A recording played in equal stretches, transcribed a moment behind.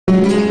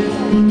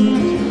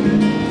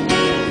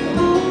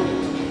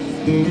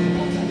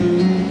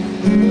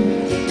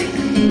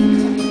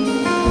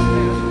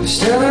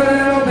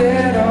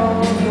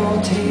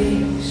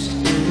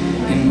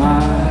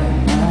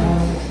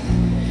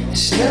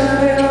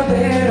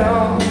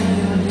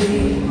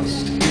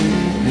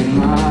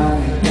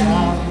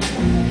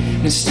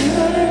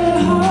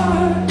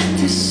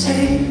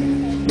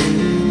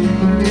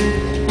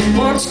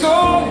what's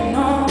going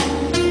on.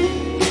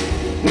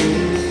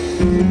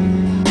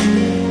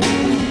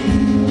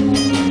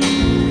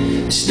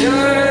 Still a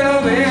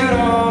little bit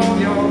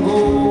of your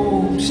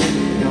ghost,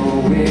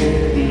 your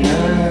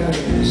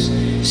witness.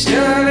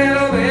 Still a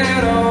little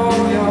bit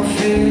of your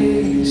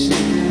face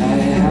I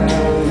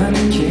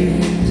haven't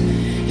kissed.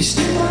 You're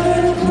still a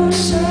little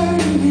closer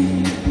to me,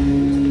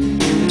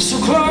 so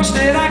close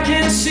that I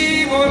can't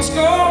see what's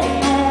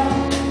going on.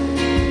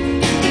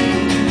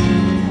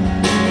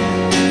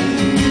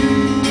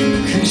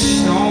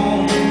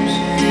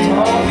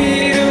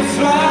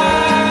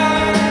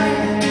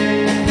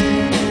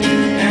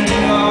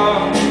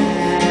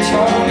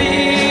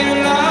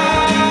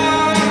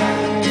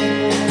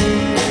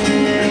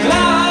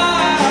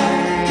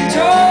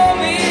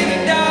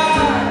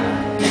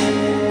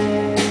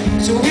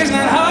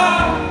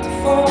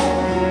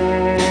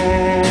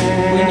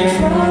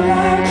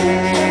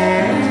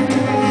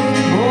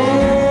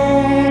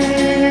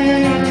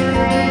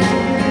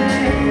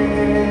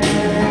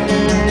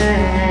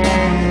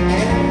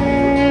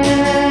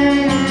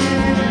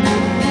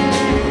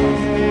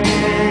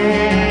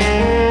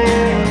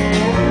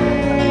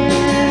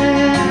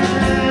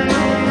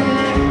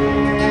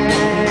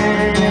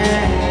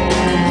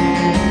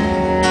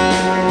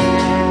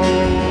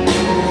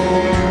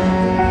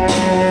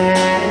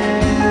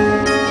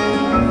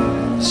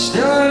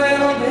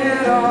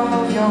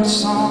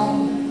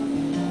 Song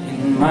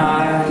in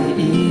my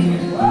ear,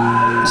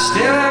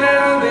 still a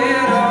little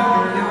bit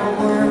of your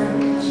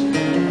words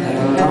that I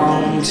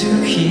long to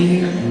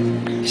hear.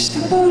 You're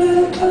still a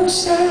little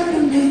closer to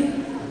me,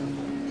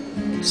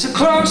 so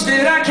close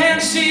that I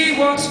can't see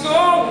what's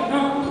going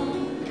on.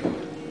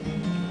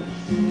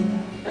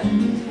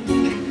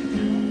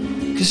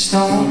 'Cause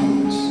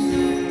stones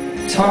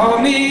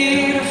taught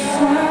me to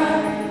fly.